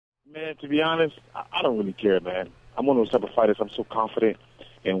Man, to be honest, I don't really care, man. I'm one of those type of fighters. I'm so confident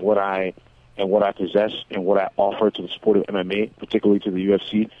in what I possess and what I offer to the sport of MMA, particularly to the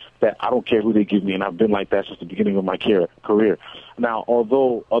UFC, that I don't care who they give me, and I've been like that since the beginning of my career. Now,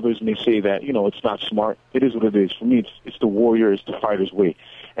 although others may say that, it's not smart, it is what it is. For me, it's the warrior, it's the fighter's way.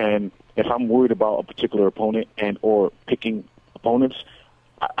 And if I'm worried about a particular opponent and or picking opponents,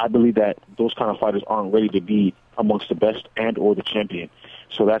 I believe that those kind of fighters aren't ready to be amongst the best and or the champion.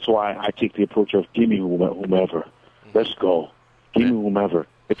 So that's why I take the approach of give me whomever. Let's go. Give me whomever.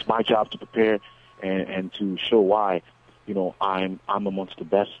 It's my job to prepare and to show why, I'm amongst the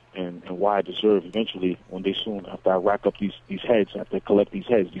best and why I deserve eventually one day soon, after I rack up these heads, after I collect these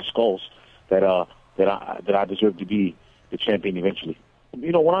heads, these skulls, that I deserve to be the champion eventually.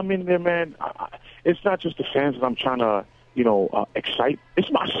 When I'm in there, man, it's not just the fans that I'm trying to excite. It's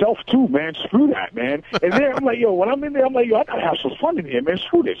myself too, man. Screw that, man. And there, I'm like, when I'm in there, I'm like, I gotta have some fun in here, man.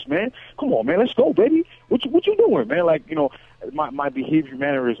 Screw this, man. Come on, man. Let's go, baby. What you doing, man? Like, my behavior,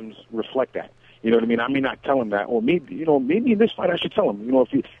 mannerisms reflect that. You know what I mean? I may not tell him that, or maybe in this fight I should tell him.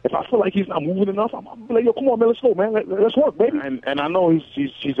 If I feel like he's not moving enough, I'm like, come on, man, let's go, man. Let's work, baby. And I know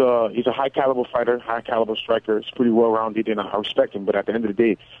he's a high caliber fighter, high caliber striker. It's pretty well rounded, and I respect him. But at the end of the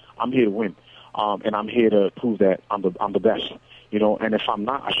day, I'm here to win. And I'm here to prove that I'm the best, and if I'm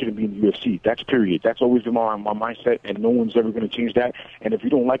not, I shouldn't be in the UFC. That's period. That's always been my mindset, and no one's ever going to change that. And if you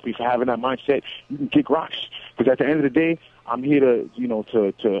don't like me for having that mindset, you can kick rocks. Because at the end of the day, I'm here to,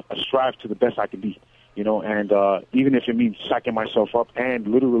 to strive to the best I can be, and even if it means psyching myself up and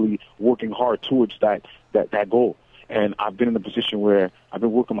literally working hard towards that goal. And I've been in a position where I've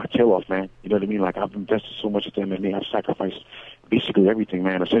been working my tail off, man. You know what I mean? Like, I've invested so much into MMA. I've sacrificed basically everything,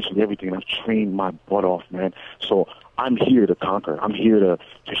 man, essentially everything. And I've trained my butt off, man. So I'm here to conquer. I'm here to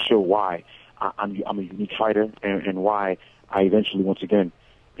show why I'm a unique fighter and why I eventually, once again,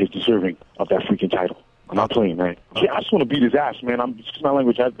 is deserving of that freaking title. I'm not playing, man. Yeah, I just want to beat his ass, man. Excuse my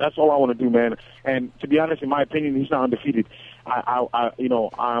language. That's all I want to do, man. And to be honest, in my opinion, he's not undefeated.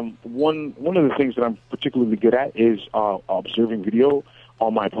 I'm one of the things that I'm particularly good at is observing video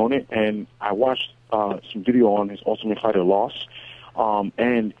on my opponent. And I watched some video on his Ultimate Fighter loss,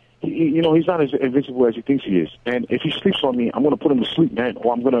 and he's not as invincible as he thinks he is. And if he sleeps on me, I'm going to put him to sleep, man,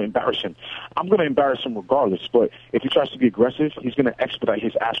 or I'm going to embarrass him. I'm going to embarrass him regardless. But if he tries to be aggressive, he's going to expedite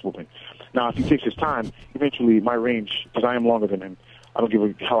his ass whooping. Now, if he takes his time, eventually my range, because I am longer than him, I don't give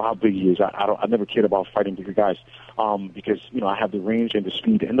a hell how big he is. I never cared about fighting bigger guys because I have the range and the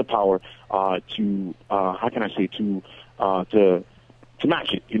speed and the power to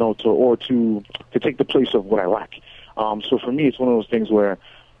match it, to take the place of what I lack. So for me, it's one of those things where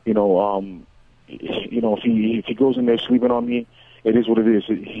if he goes in there sleeping on me, it is what it is.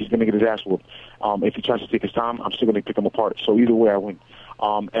 He's going to get his ass whooped. If he tries to take his time, I'm still going to pick him apart. So either way, I win.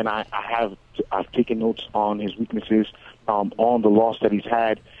 And I've taken notes on his weaknesses, on the loss that he's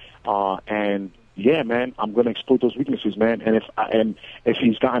had, and yeah, man, I'm going to exploit those weaknesses, man. And if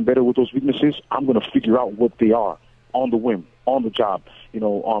he's gotten better with those weaknesses, I'm going to figure out what they are on the whim, on the job,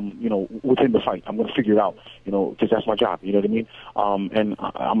 within the fight. I'm going to figure it out, because that's my job. You know what I mean? And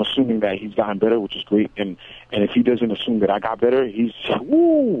I'm assuming that he's gotten better, which is great. And if he doesn't assume that I got better, he's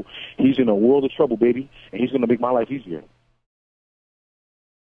in a world of trouble, baby. And he's going to make my life easier.